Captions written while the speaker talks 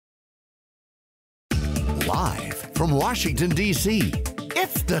Live from Washington, D.C.,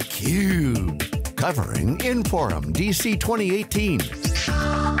 it's theCUBE, covering Inforum DC 2018.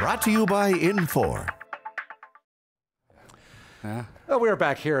 Brought to you by Infor. Well, we are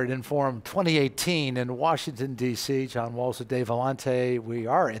back here at Inforum 2018 in Washington, D.C. John Walls and Dave Vellante. We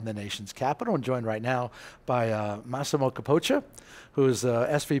are in the nation's capital and joined right now by Massimo Capoccia, who is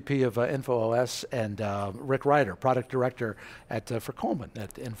SVP of InforOS, and Rick Ryder, Product Director for Coleman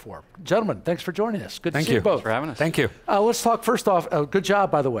at Infor. Gentlemen, thanks for joining us. Good to see you both. Thanks for having us. Thank you. Let's talk first off, good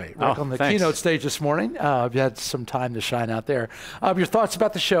job, by the way, Rick, on the thanks. keynote stage this morning. You had some time to shine out there. Your thoughts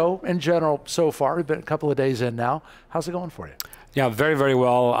about the show in general so far? We've been a couple of days in now. How's it going for you? Yeah, very, very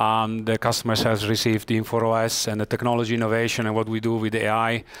well. The customers has received the InforOS and the technology innovation and what we do with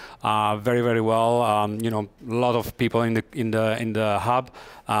AI very, very well. You know, a lot of people in the hub,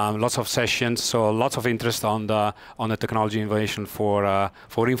 lots of sessions, so lots of interest on the technology innovation for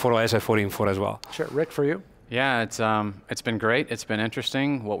InforOS and for Infor as well. Sure, Rick, for you. Yeah, it's been great. It's been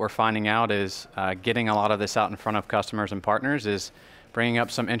interesting. What we're finding out is getting a lot of this out in front of customers and partners is bringing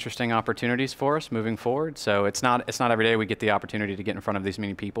up some interesting opportunities for us moving forward. So it's not every day we get the opportunity to get in front of these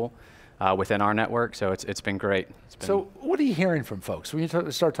many people within our network. So it's been great. So what are you hearing from folks when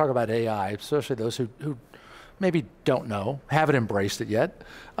you start talking about AI, especially those who maybe don't know, haven't embraced it yet?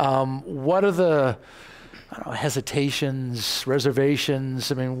 What are the hesitations,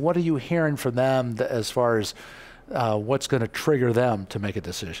 reservations? I mean, what are you hearing from them as far as what's going to trigger them to make a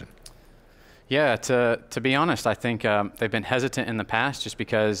decision? Yeah, to be honest, I think they've been hesitant in the past just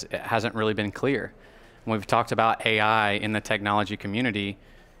because it hasn't really been clear. When we've talked about AI in the technology community,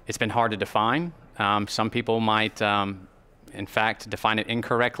 it's been hard to define. Some people might, in fact, define it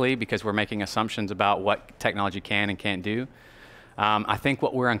incorrectly because we're making assumptions about what technology can and can't do. I think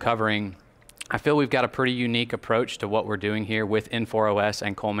what we're uncovering, I feel we've got a pretty unique approach to what we're doing here with InforOS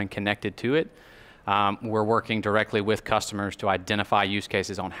and Coleman connected to it. We're working directly with customers to identify use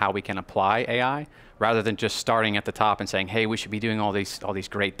cases on how we can apply AI, rather than just starting at the top and saying, hey, we should be doing all these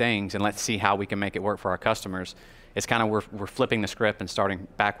great things and let's see how we can make it work for our customers. It's kind of we're flipping the script and starting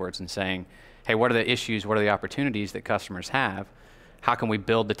backwards and saying, hey, what are the issues, what are the opportunities that customers have? How can we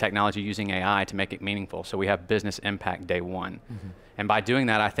build the technology using AI to make it meaningful so we have business impact day one? Mm-hmm. And by doing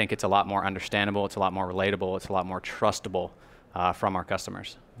that, I think it's a lot more understandable, it's a lot more relatable, it's a lot more trustable from our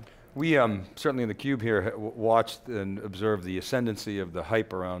customers. We certainly in theCUBE here watched and observed the ascendancy of the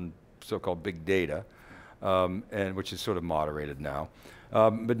hype around so-called big data, and which is sort of moderated now.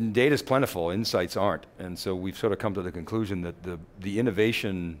 But data's plentiful, insights aren't. And so we've sort of come to the conclusion that the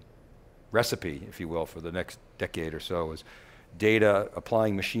innovation recipe, if you will, for the next decade or so is data,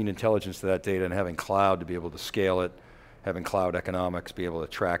 applying machine intelligence to that data and having cloud to be able to scale it, having cloud economics, be able to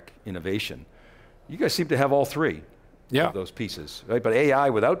track innovation. You guys seem to have all three. Yeah. Of those pieces, right? But AI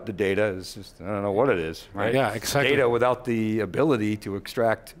without the data is just, I don't know what it is, right? Yeah, exactly. Data without the ability to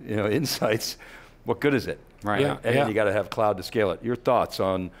extract, insights, what good is it? Right. Yeah. And then you got to have cloud to scale it. Your thoughts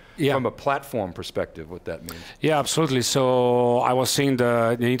on, Yeah. from a platform perspective, what that means? Yeah, absolutely. So I was seeing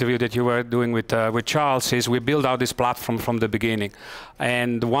the interview that you were doing with Charles. Is we built out this platform from the beginning,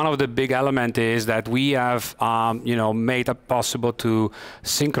 and one of the big elements is that we have made it possible to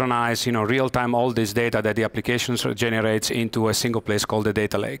synchronize real time all this data that the applications generates into a single place called the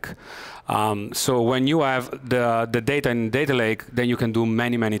data lake. So when you have the data in data lake, then you can do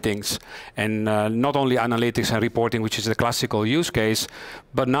many things, and not only analytics and reporting, which is the classical use case,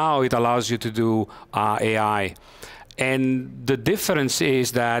 but now it allows you to do AI. And the difference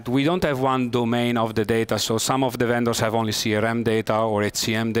is that we don't have one domain of the data. So some of the vendors have only CRM data or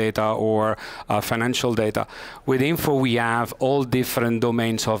HCM data or financial data. With Infor, we have all different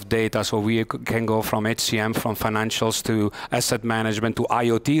domains of data. So we can go from HCM, from financials to asset management to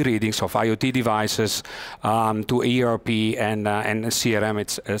IoT readings of IoT devices to ERP and CRM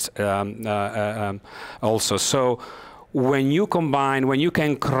also. So when you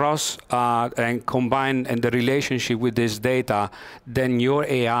can cross and combine and the relationship with this data, then your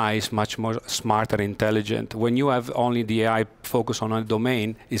AI is much more smarter, intelligent. When you have only the AI focus on a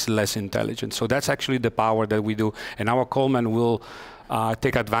domain, it's less intelligent. So that's actually the power that we do, and our Coleman will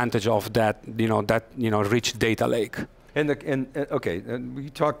take advantage of that, rich data lake. Okay, and we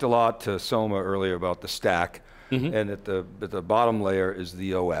talked a lot to Soma earlier about the stack. Mm-hmm. And at the bottom layer is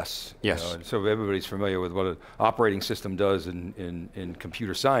the OS. Yes. And so everybody's familiar with what an operating system does in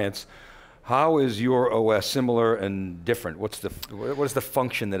computer science. How is your OS similar and different? What is the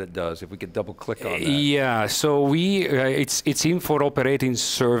function that it does? If we could double click on that. Yeah, so it's Infor operating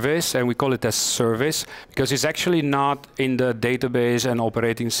service, and we call it a service because it's actually not in the database and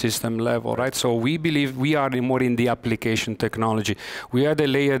operating system level, right? So we believe we are more in the application technology. We are the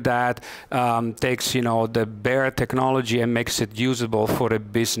layer that takes, the bare technology and makes it usable for a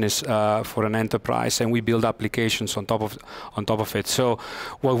business, for an enterprise, and we build applications on top of it. So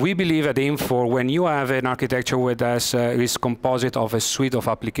what we believe at Infor, when you have an architecture with us is composite of a suite of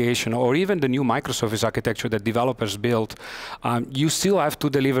application, or even the new microservice architecture that developers built, you still have to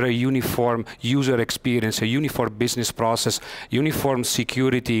deliver a uniform user experience, a uniform business process, uniform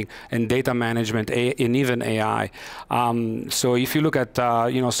security and data management, and even AI. So if you look at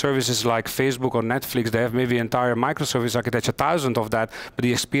services like Facebook or Netflix, they have maybe entire microservice architecture, thousands of that, but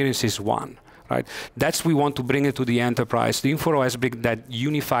the experience is one. Right? That's we want to bring it to the enterprise. The InforOS brings that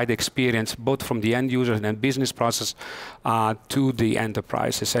unified experience, both from the end user and business process to the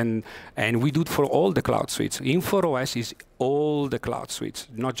enterprises. And we do it for all the cloud suites. InforOS is all the cloud suites,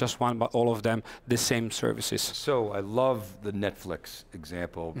 not just one, but all of them, the same services. So I love the Netflix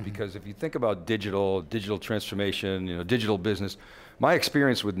example, because if you think about digital transformation, digital business, my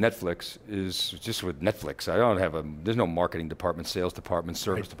experience with Netflix is just with Netflix. I don't have there's no marketing department, sales department,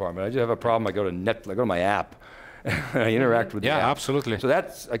 service department. I just have a problem. I go to Netflix, I go to my app, and I interact with the app. Yeah, absolutely. So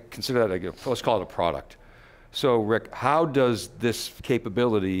I consider that, let's call it a product. So Rick, how does this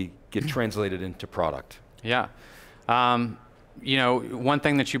capability get translated into product? Yeah. One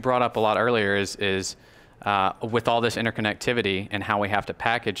thing that you brought up a lot earlier is with all this interconnectivity and how we have to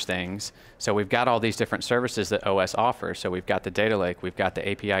package things. So we've got all these different services that OS offers. So we've got the data lake, we've got the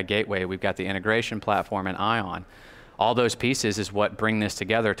API gateway, we've got the integration platform and Ion. All those pieces is what bring this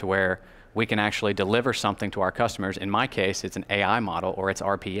together to where we can actually deliver something to our customers. In my case, it's an AI model or it's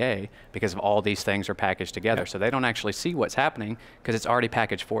RPA because of all these things are packaged together. So they don't actually see what's happening because it's already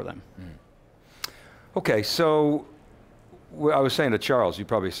packaged for them. Okay, so I was saying to Charles, you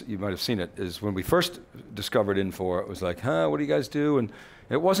might have seen it, is when we first discovered Infor, it was like, what do you guys do? And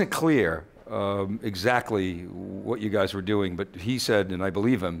it wasn't clear exactly what you guys were doing, but he said, and I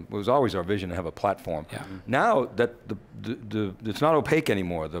believe him, it was always our vision to have a platform. Yeah. Now that it's not opaque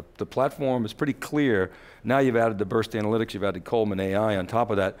anymore, the platform is pretty clear. Now you've added the burst analytics, you've added Coleman AI on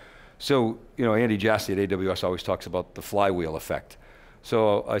top of that. So, Andy Jassy at AWS always talks about the flywheel effect.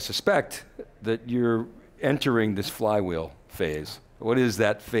 So I suspect that you're entering this flywheel phase. What is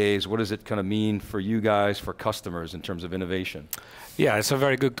that phase? What does it kind of mean for you guys, for customers in terms of innovation? Yeah, it's a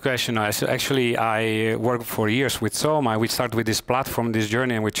very good question. Actually, I worked for years with Soma. We started with this platform, this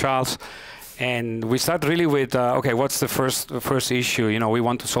journey, and with Charles. And we start really with, okay, what's the first issue? We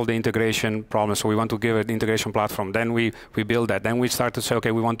want to solve the integration problem, so we want to give an integration platform. Then we build that. Then we start to say,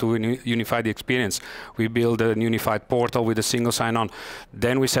 okay, we want to unify the experience. We build a unified portal with a single sign-on.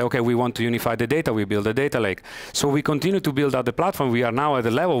 Then we say, okay, we want to unify the data. We build a data lake. So we continue to build out the platform. We are now at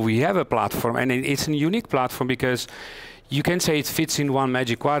the level, we have a platform, and it's a unique platform because you can say it fits in one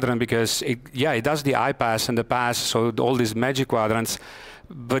magic quadrant because, it does the iPaaS and the PaaS, so all these magic quadrants,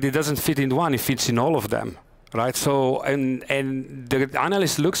 but it doesn't fit in one, it fits in all of them, right? So, and the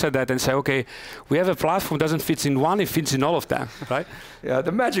analyst looks at that and say, okay, we have a platform, doesn't fit in one, it fits in all of them, right? Yeah,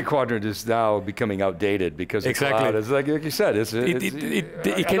 the magic quadrant is now becoming outdated because exactly. The cloud is like you said,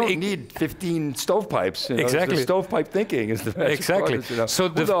 I don't need 15 stovepipes. Exactly. The stovepipe thinking is the magic quadrant. So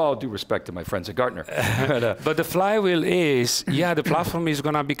with all due respect to my friends at Gartner. But the flywheel is, the platform is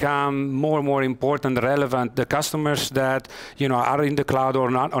going to become more and more important, relevant. The customers that are in the cloud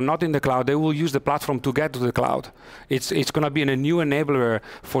or not in the cloud, they will use the platform to get to the cloud. It's going to be a new enabler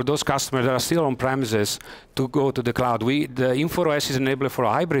for those customers that are still on premises to go to the cloud. The InforOS is an enabler for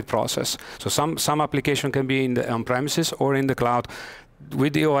a hybrid process. So some application can be in the on-premises or in the cloud.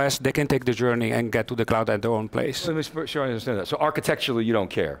 With the OS, they can take the journey and get to the cloud at their own place. Let me make sure I understand that. So architecturally, you don't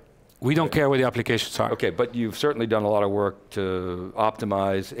care? We don't care where the applications are. Okay, but you've certainly done a lot of work to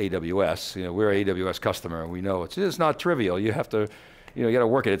optimize AWS. We're an AWS customer, and we know it's not trivial. You have to, you got to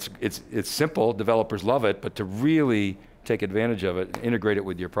work it. It's simple. Developers love it, but to really take advantage of it, integrate it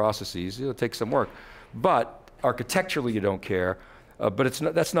with your processes, it'll take some work. But architecturally, you don't care. But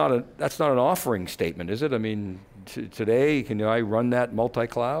that's not an offering statement, is it? I mean, today, can I run that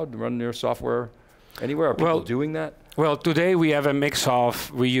multi-cloud, run their software anywhere? Are people doing that? Well, today we have a mix of,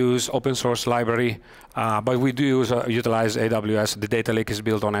 we use open source library, but we do utilize AWS. The data lake is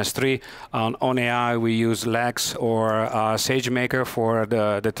built on S3. On AI, we use Lex or SageMaker for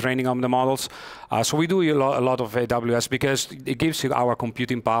the training of the models. So we do a lot of AWS because it gives you our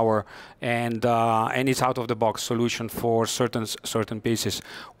computing power, and it's out-of-the-box solution for certain pieces.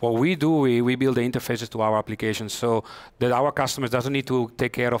 What we do, we build the interfaces to our applications so that our customers doesn't need to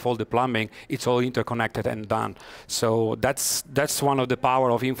take care of all the plumbing. It's all interconnected and done. So that's one of the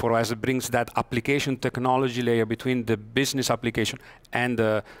power of InforOS. It brings that application technology layer between the business application and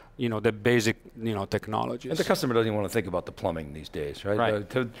the basic technologies. And the customer doesn't even want to think about the plumbing these days, right?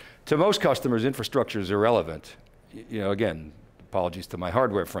 Right. To most customers, infrastructure is irrelevant. Again, apologies to my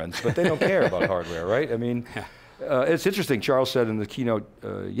hardware friends, but they don't care about hardware, right? I mean, it's interesting. Charles said in the keynote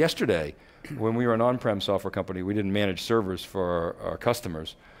yesterday, when we were an on-prem software company, we didn't manage servers for our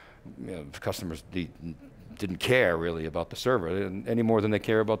customers. Customers didn't care really about the server any more than they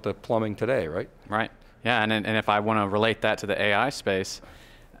care about the plumbing today, right? Right. Yeah, and if I want to relate that to the AI space,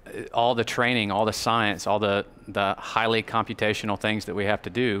 all the training, all the science, all the highly computational things that we have to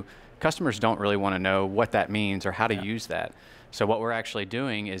do, customers don't really want to know what that means or how to use that. So what we're actually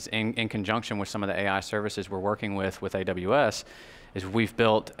doing is in conjunction with some of the AI services we're working with AWS, is we've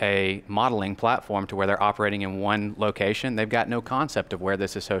built a modeling platform to where they're operating in one location. They've got no concept of where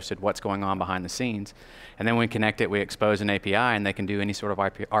this is hosted, what's going on behind the scenes. And then when we connect it, we expose an API, and they can do any sort of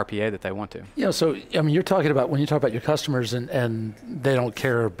RPA that they want to. So I mean, you're talking about, when you talk about your customers and they don't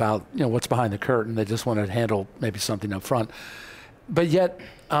care about what's behind the curtain, they just want to handle maybe something up front. But yet,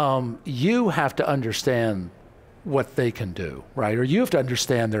 you have to understand what they can do, right? Or you have to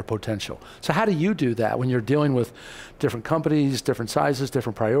understand their potential. So how do you do that when you're dealing with different companies, different sizes,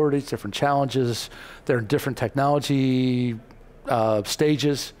 different priorities, different challenges, they're in different technology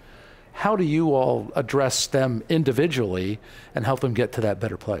stages? How do you all address them individually and help them get to that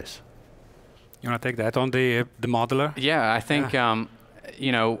better place? You want to take that on the modeler? Yeah, I think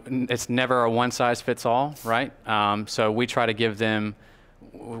it's never a one-size-fits-all, right? So we try to give them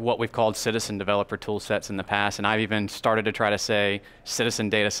what we've called citizen developer tool sets in the past, and I've even started to try to say citizen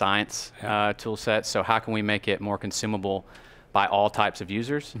data science tool sets. So how can we make it more consumable by all types of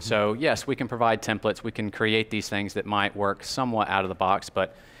users? Mm-hmm. So yes, we can provide templates, we can create these things that might work somewhat out of the box,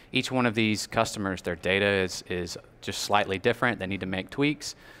 but each one of these customers, their data is just slightly different. They need to make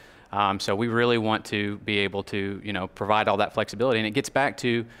tweaks. So we really want to be able to, provide all that flexibility. And it gets back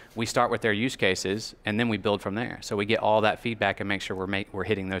to, we start with their use cases, and then we build from there. So we get all that feedback and make sure we're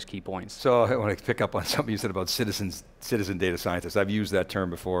hitting those key points. So I want to pick up on something you said about citizen data scientists. I've used that term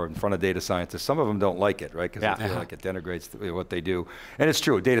before in front of data scientists. Some of them don't like it, right? Because they feel like it denigrates what they do. And it's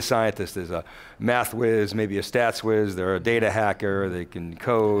true, data scientist is a math whiz, maybe a stats whiz, they're a data hacker, they can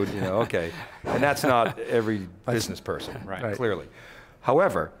code, okay. And that's not every business person, clearly.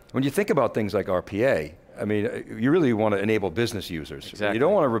 However, when you think about things like RPA, I mean, you really want to enable business users. Exactly. You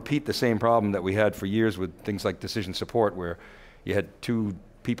don't want to repeat the same problem that we had for years with things like decision support, where you had two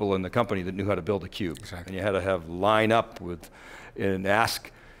people in the company that knew how to build a cube. Exactly. And you had to have line up with and ask,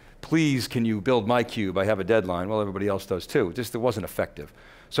 please, can you build my cube? I have a deadline. Well, everybody else does too. It wasn't effective.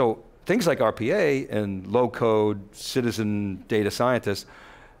 So things like RPA and low code citizen data scientists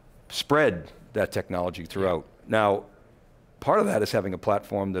spread that technology throughout. Now, part of that is having a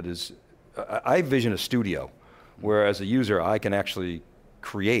platform that is, I vision a studio, where as a user I can actually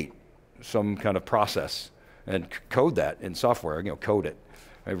create some kind of process and code that in software, code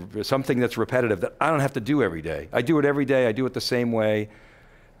it. Something that's repetitive that I don't have to do every day. I do it every day, I do it the same way.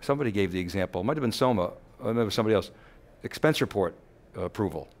 Somebody gave the example, it might have been Soma, or maybe somebody else, expense report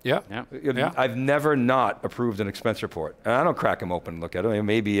approval. Yeah. I've never not approved an expense report. And I don't crack them open and look at them.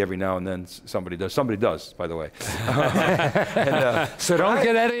 Maybe every now and then somebody does. Somebody does, by the way. So don't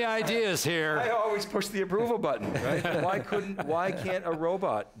get any ideas here. I always push the approval button, right? Why can't a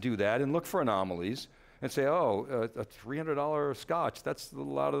robot do that and look for anomalies and say, oh, a $300 scotch, that's a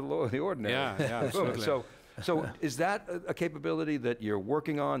little out of the ordinary. Yeah, absolutely. So is that a capability that you're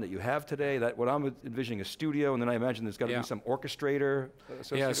working on, that you have today? That what I'm envisioning a studio, and then I imagine there's got to be some orchestrator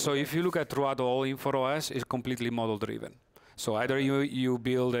associated with so if you look at throughout all InforOS, it's completely model-driven. So either you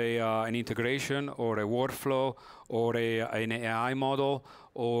build an integration or a workflow or an AI model,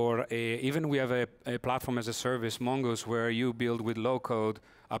 or even we have a platform as a service, Mongoose, where you build with low-code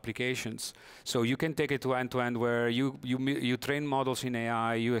applications. So you can take it to end-to-end, where you train models in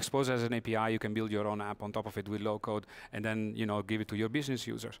AI, you expose as an API, you can build your own app on top of it with low-code, and then give it to your business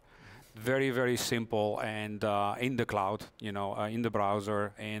users. Very, very simple, and in the cloud, in the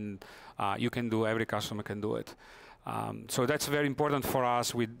browser, and you can do, every customer can do it. So that's very important for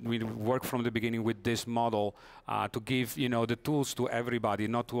us. We work from the beginning with this model to give the tools to everybody,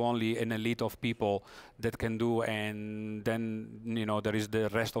 not to only an elite of people that can do, and then there is the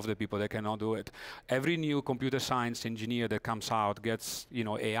rest of the people that cannot do it. Every new computer science engineer that comes out gets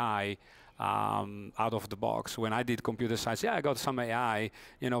AI out of the box. When I did computer science, yeah, I got some AI,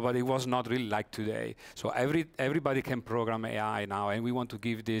 but it was not really like today. So everybody can program AI now, and we want to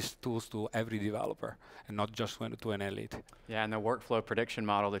give these tools to every developer, and not just to an elite. Yeah, and the workflow prediction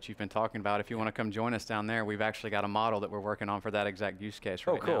model that you've been talking about, if you want to come join us down there, we've actually got a model that we're working on for that exact use case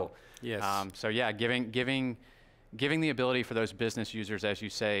right now. Oh, cool. Yes. So yeah, giving the ability for those business users, as you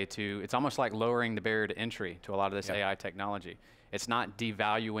say, it's almost like lowering the barrier to entry to a lot of this AI technology. It's not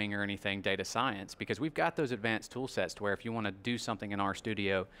devaluing or anything data science, because we've got those advanced tool sets to where if you want to do something in our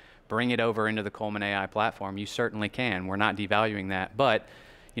studio, bring it over into the Coleman AI platform, you certainly can. We're not devaluing that. But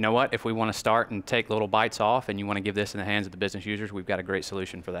you know what? If we want to start and take little bites off and you want to give this in the hands of the business users, we've got a great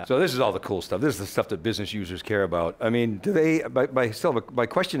solution for that. So this is all the cool stuff. This is the stuff that business users care about. I mean, do they, my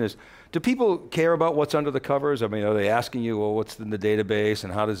question is, do people care about what's under the covers? I mean, are they asking you, well, what's in the database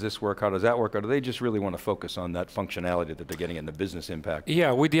and how does this work, how does that work? Or do they just really want to focus on that functionality that they're getting in the business impact?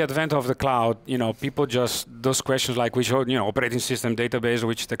 Yeah, with the advent of the cloud, people just, those questions like which operating system, database,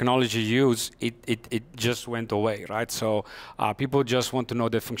 which technology use, it just went away, right? So people just want to know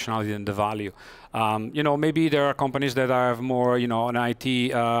the functionality and the value. Maybe there are companies that have more, an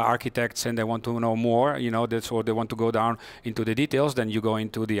IT architects and they want to know more, or they want to go down into the details, then you go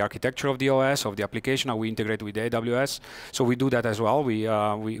into the architecture of the OS, of the application, how we integrate with AWS. So we do that as well. We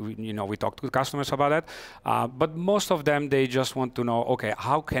talk to customers about that. But most of them, they just want to know, okay,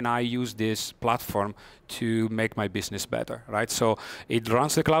 how can I use this platform to make my business better, right? So it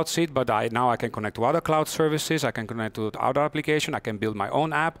runs the cloud seat, but now I can connect to other cloud services, I can connect to other application, I can build my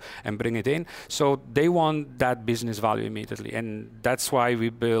own app and bring it in. So they want that business value immediately. And that's why we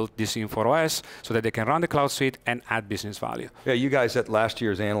built this InforOS, so that they can run the cloud suite and add business value. Yeah, you guys at last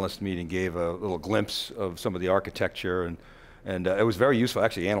year's analyst meeting gave a little glimpse of some of the architecture, and it was very useful.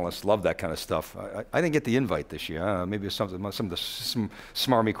 Actually, analysts love that kind of stuff. I didn't get the invite this year. Maybe it's some of the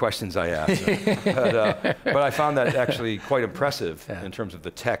smarmy questions I asked. but I found that actually quite impressive in terms of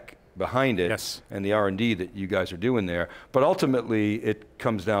the tech behind it and the R&D that you guys are doing there. But ultimately, it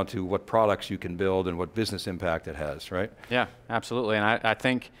comes down to what products you can build and what business impact it has, right? Yeah, absolutely. And I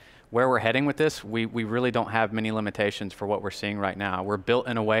think where we're heading with this, we really don't have many limitations for what we're seeing right now. We're built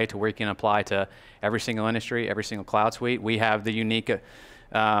in a way to where you can apply to every single industry, every single cloud suite. We have the unique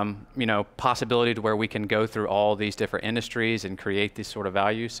possibility to where we can go through all these different industries and create this sort of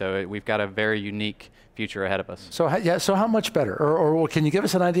value. So we've got a very unique future ahead of us. So yeah, so how much better? Or can you give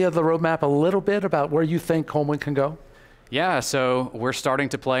us an idea of the roadmap a little bit about where you think Coleman can go? Yeah, so we're starting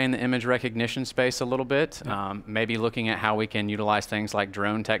to play in the image recognition space a little bit, maybe looking at how we can utilize things like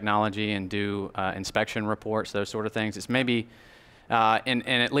drone technology and do inspection reports, those sort of things. It's maybe, in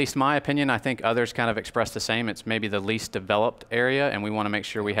at least my opinion, I think others kind of express the same, it's maybe the least developed area, and we want to make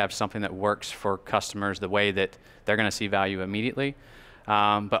sure we have something that works for customers the way that they're going to see value immediately.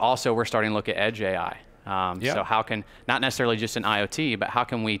 But also we're starting to look at edge AI. So how can, not necessarily just in IoT, but how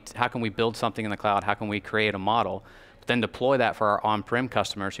can we build something in the cloud, how can we create a model, but then deploy that for our on-prem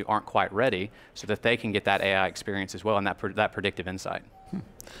customers who aren't quite ready so that they can get that AI experience as well and that predictive insight.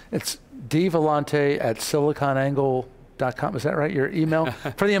 It's Vellante at SiliconANGLE.com, is that right? Your email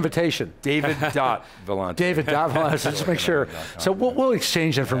for the invitation. David.Vellante. David.Vellante, just make sure. So we'll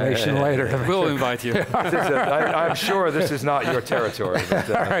exchange information later. We'll invite you. I'm sure this is not your territory.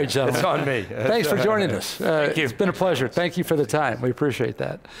 But, all right, gentlemen. It's on me. Thanks for joining us. Thank you. It's been a pleasure. Thank you for the time. We appreciate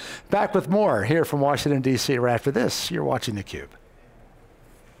that. Back with more here from Washington, D.C. right after this. You're watching theCUBE.